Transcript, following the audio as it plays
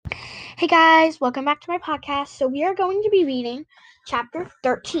Hey guys, welcome back to my podcast. So we are going to be reading chapter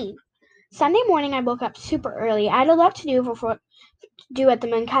 13. Sunday morning I woke up super early. I had a lot to do at the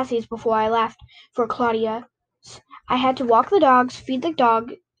Mancassis before I left for Claudia. I had to walk the dogs, feed the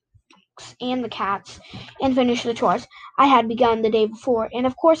dogs and the cats, and finish the chores I had begun the day before. And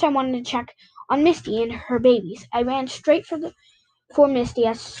of course I wanted to check on Misty and her babies. I ran straight for Misty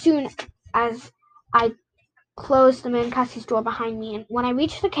as soon as I closed the Mancassi's door behind me, and when I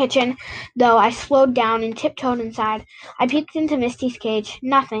reached the kitchen, though, I slowed down and tiptoed inside. I peeked into Misty's cage.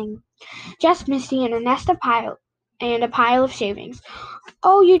 Nothing. Just Misty and a pile of shavings.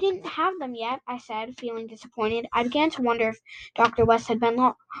 Oh, you didn't have them yet, I said, feeling disappointed. I began to wonder if Dr. West had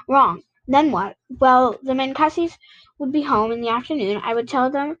been wrong. Then what? Well, the Mancassis would be home in the afternoon. I would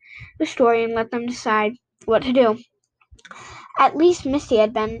tell them the story and let them decide what to do. At least Misty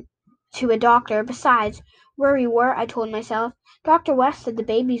had been to a doctor. Besides, where we were, I told myself, Dr. West said the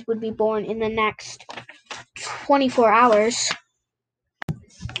babies would be born in the next 24 hours.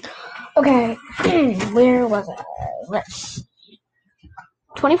 Okay, where was I? Let's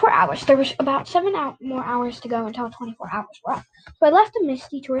 24 hours. There was about more hours to go until 24 hours were up. So I left the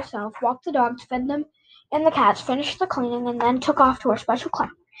Misty to herself, walked the dogs, fed them and the cats, finished the cleaning, and then took off to her special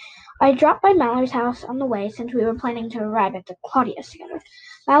clinic. I dropped by Mallory's house on the way since we were planning to arrive at the Claudia's together.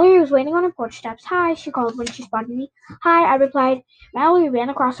 Mallory was waiting on her porch steps. Hi, she called when she spotted me. Hi, I replied. Mallory ran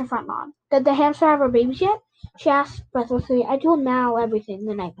across her front lawn. Did the hamster have her babies yet? She asked breathlessly. I told Mal everything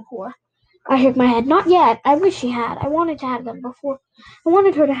the night before. I shook my head. Not yet. I wish she had. I wanted her to have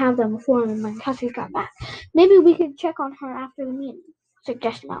them before my cousins got back. Maybe we could check on her after the meeting,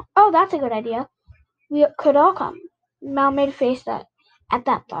 suggested Mal. Oh, that's a good idea. We could all come. Mal made a face at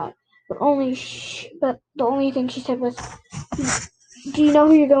that thought. But the only thing she said was, do you know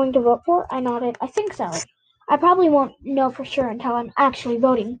who you're going to vote for? I nodded. I think so. I probably won't know for sure until I'm actually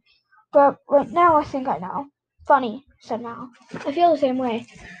voting. But right now I think I know. Funny, said Mal. I feel the same way.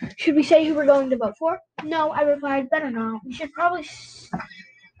 Should we say who we're going to vote for? No, I replied. Better not. We should probably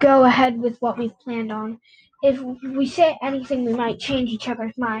go ahead with what we've planned on. If we say anything, we might change each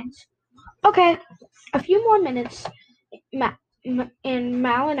other's minds. Okay. A few more minutes, and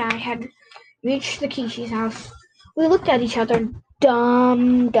Mal and I had reached the Kishi's house. We looked at each other.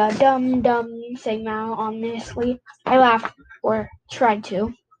 Dum, sang Mal ominously. I laughed, or tried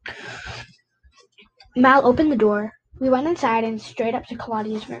to. Mal opened the door. We went inside and straight up to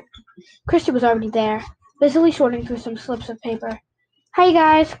Claudia's room. Christy was already there, busily sorting through some slips of paper. Hi,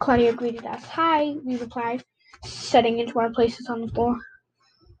 guys, Claudia greeted us. Hi, we replied, setting into our places on the floor.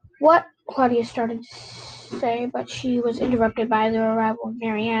 What? Claudia started to say, but she was interrupted by the arrival of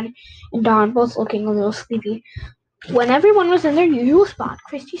Marianne and Dawn, both looking a little sleepy. When everyone was in their usual spot,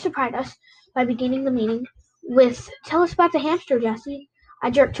 Christy surprised us by beginning the meeting with, Tell us about the hamster, Jessie. I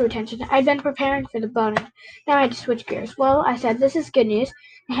jerked to attention. I'd been preparing for the bonus. Now I had to switch gears. Well, I said, this is good news.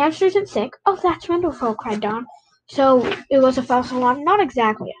 The hamster isn't sick. Oh, that's wonderful, cried Dawn. So it was a false alarm? Not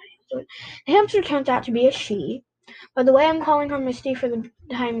exactly, I answered. The hamster turns out to be a she. By the way, I'm calling her Misty for the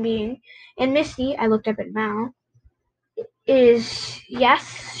time being. And Misty, I looked up at Mal, is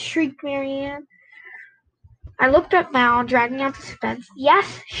yes, shrieked Marianne. I looked at Mal, dragging out the suspense.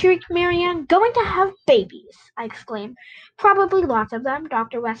 Yes, shrieked Marianne. Going to have babies, I exclaimed. Probably lots of them.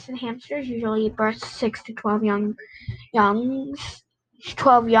 Dr. Weston hamsters usually birth 6 to 12 youngs.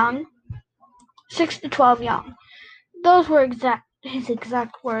 12 young. 6 to 12 young. Those were his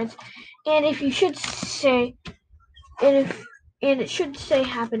exact words. And if you should say, and it should say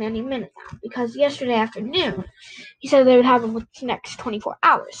happen any minute now, because yesterday afternoon he said they would have them within the next 24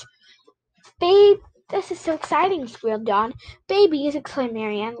 hours. Babe, this is so exciting, squealed Dawn. Babies, exclaimed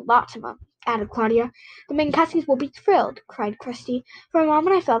Marianne. Lots of them, added Claudia. The Mancassis will be thrilled, cried Christy. For a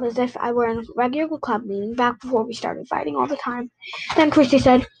moment I felt as if I were in a regular club meeting back before we started fighting all the time. Then Christy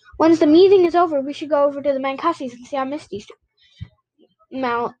said, Once the meeting is over, we should go over to the Mancassis and see how Misty's doing.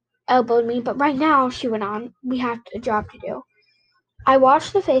 Mal elbowed me, but right now, she went on, we have a job to do. I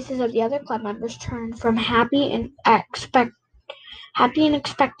watched the faces of the other club members turn from happy and expectant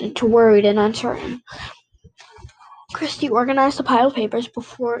to worried and uncertain. Christy organized the pile of papers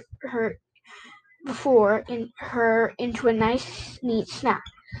before her into a nice, neat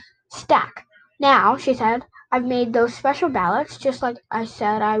stack. Now, she said, I've made those special ballots just like I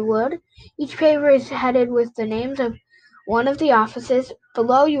said I would. Each paper is headed with the names of one of the offices.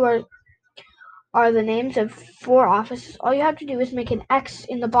 Below you are the names of 4 offices. All you have to do is make an X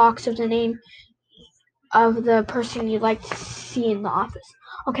in the box of the name of the person you'd like to see in the office.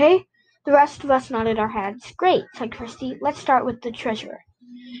 Okay? The rest of us nodded our heads. Great, said Christy. Let's start with the treasurer.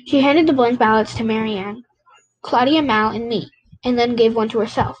 She handed the blank ballots to Marianne, Claudia, Mal, and me, and then gave one to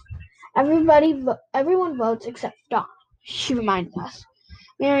herself. Everyone votes except Dawn, she reminded us.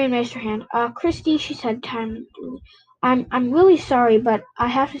 Marion raised her hand. Christy, she said timidly. I'm really sorry, but I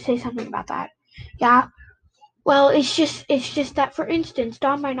have to say something about that. Yeah? Well, it's just that, for instance,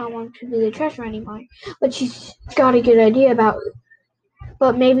 Dawn might not want to be the treasurer anymore, but she's got a good idea about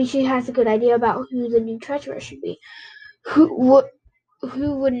but maybe she has a good idea about who the new treasurer should be. Who would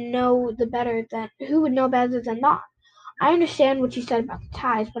who would know better than Dawn? I understand what you said about the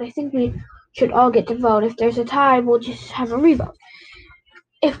ties, but I think we should all get to vote. If there's a tie, we'll just have a revote.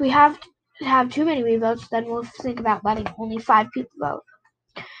 If we have too many revotes, then we'll think about letting only 5 people vote.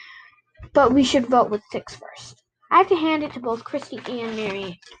 But we should vote with 6 first. I have to hand it to both Christy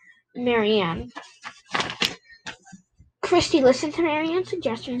and Marianne. Christy listened to Marianne's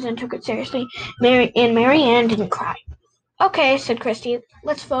suggestions and took it seriously. Marianne didn't cry. Okay, said Christy.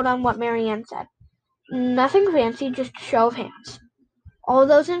 Let's vote on what Marianne said. Nothing fancy, just a show of hands. All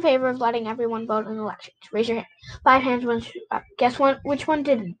those in favor of letting everyone vote in elections, raise your hand. 5 hands went up. Guess which one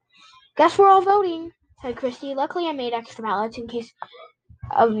didn't? Guess we're all voting, said Christy. Luckily, I made extra ballots in case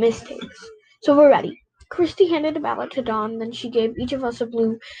of mistakes. So we're ready. Christy handed a ballot to Dawn, then she gave each of us a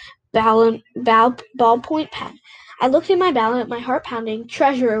blue ballpoint pen. I looked at my ballot, my heart pounding.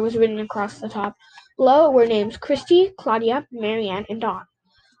 Treasurer was written across the top. Below were names Christy, Claudia, Marianne, and Dawn.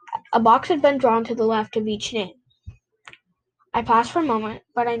 A box had been drawn to the left of each name. I paused for a moment,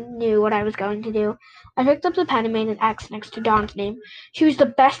 but I knew what I was going to do. I picked up the pen and made an X next to Dawn's name. She was the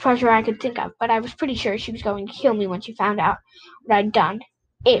best treasurer I could think of, but I was pretty sure she was going to kill me when she found out what I'd done.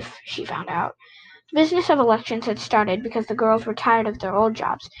 If she found out. The business of elections had started because the girls were tired of their old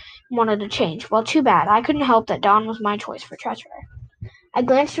jobs and wanted a change. Well, too bad. I couldn't help that Dawn was my choice for treasurer. I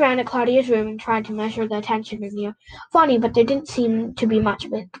glanced around at Claudia's room and tried to measure the attention review. Funny, but there didn't seem to be much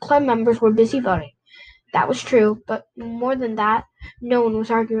of it. The club members were busy voting. That was true, but more than that, no one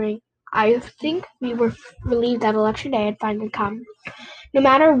was arguing. I think we were relieved that election day had finally come. No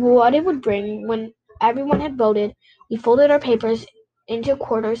matter what it would bring, when everyone had voted, we folded our papers into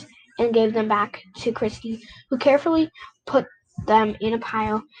quarters and gave them back to Christy, who carefully put them in a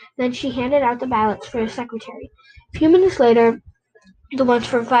pile. Then she handed out the ballots for the secretary. A few minutes later, the ones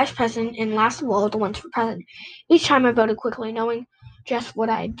for vice president, and last of all, the ones for president. Each time I voted quickly, knowing just what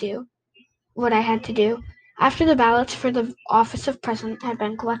I had to do. After the ballots for the office of president had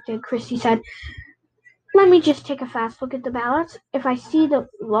been collected, Christy said, "Let me just take a fast look at the ballots. If I see a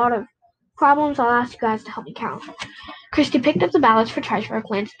lot of problems, I'll ask you guys to help me count." Christy picked up the ballots for treasurer,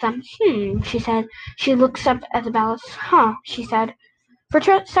 glanced at them. She said. She looked up at the ballots. She said. For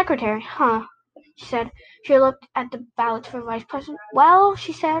secretary, she said. She looked at the ballots for vice president. Well,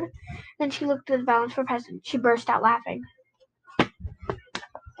 she said. Then she looked at the ballots for president. She burst out laughing.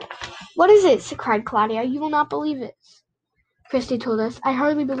 "What is it?" cried Claudia. "You will not believe it," Christy told us. "I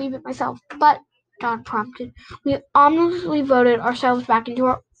hardly believe it myself." "But," Dawn prompted, "we ominously voted ourselves back into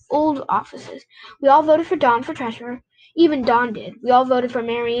our old offices. We all voted for Dawn for treasurer. Even Dawn did. We all voted for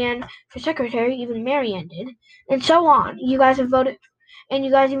Marianne for secretary. Even Marianne did. And so on. You guys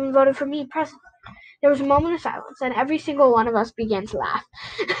even voted for me president." There was a moment of silence, and every single one of us began to laugh.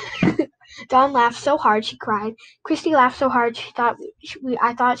 Dawn laughed so hard she cried. Christy laughed so hard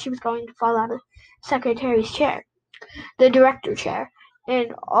I thought she was going to fall out of the secretary's chair, the director chair.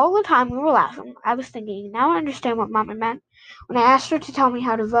 And all the time we were laughing, I was thinking, now I understand what Mama meant. When I asked her to tell me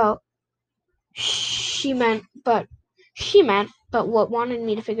how to vote, she meant but what wanted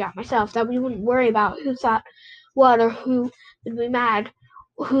me to figure out myself, that we wouldn't worry about who thought what or who would be mad,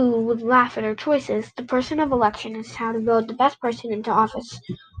 who would laugh at our choices. The person of election is how to vote the best person into office,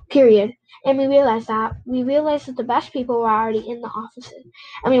 period. And we realized that. We realized that the best people were already in the offices,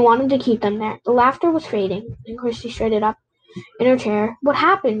 and we wanted to keep them there. The laughter was fading, and Christy straightened up in her chair. "What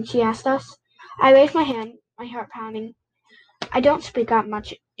happened?" she asked us. I raised my hand, my heart pounding. I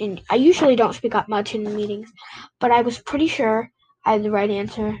usually don't speak up much in meetings, but I was pretty sure I had the right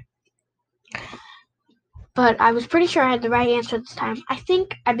answer. This time. I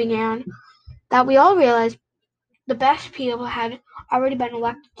think, I began, that we all realized the best people had already been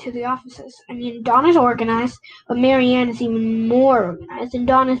elected to the offices. I mean, Dawn is organized, but Marianne is even more organized, and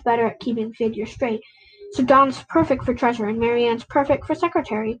Dawn is better at keeping figures straight. So Dawn's perfect for treasurer, and Marianne's perfect for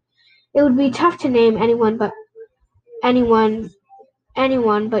secretary. It would be tough to name anyone but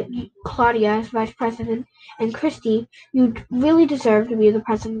Claudia as vice president, and Christy, you really deserve to be the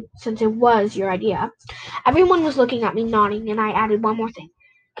president since it was your idea. Everyone was looking at me, nodding, and I added one more thing.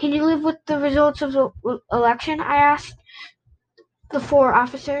 "Can you live with the results of the election?" I asked the 4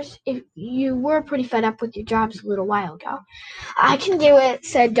 officers. "If you were pretty fed up with your jobs a little while ago." "I can do it,"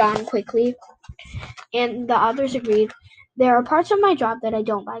 said Dawn quickly, and the others agreed. "There are parts of my job that I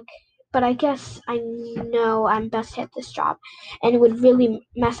don't like. but I guess I know I'm best at this job, and it would really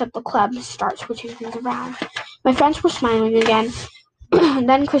mess up the club to start switching things around. My friends were smiling again.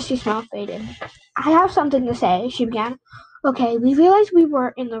 Then Christy's smile faded. I have something to say, she began. Okay, we realized we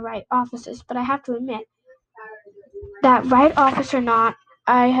were in the right offices, but I have to admit that right office or not,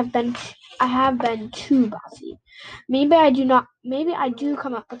 I have been too bossy. Maybe I do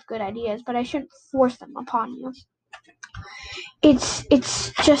come up with good ideas, but I shouldn't force them upon you. It's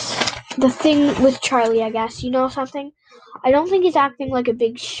just the thing with Charlie, I guess. You know something? I don't think he's acting like a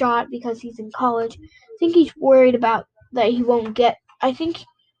big shot because he's in college. I think he's worried about that he won't get. I think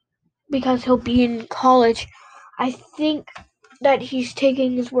because he'll be in college, I think that he's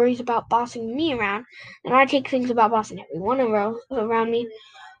taking his worries about bossing me around, and I take things about bossing everyone around me.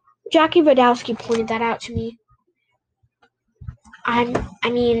 Jackie Radowski pointed that out to me.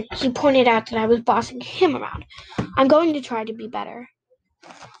 He pointed out that I was bossing him around. I'm going to try to be better.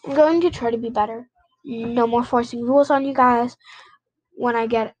 I'm going to try to be better. No more forcing rules on you guys. When I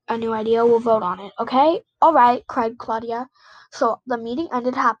get a new idea, we'll vote on it, okay? All right, cried Claudia. So the meeting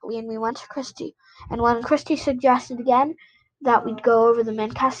ended happily, and we went to Christie. And when Christie suggested again that we'd go over the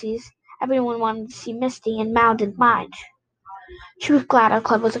Mancassis, everyone wanted to see Misty, and Mal didn't mind. She was glad our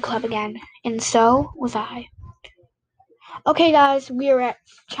club was a club again, and so was I. Okay, guys, we are at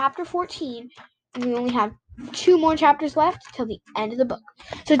chapter 14, and we only have 2 more chapters left till the end of the book.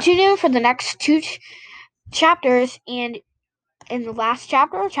 So tune in for the next 2 chapters, and in the last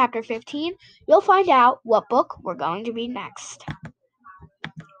chapter, chapter 15, you'll find out what book we're going to read next.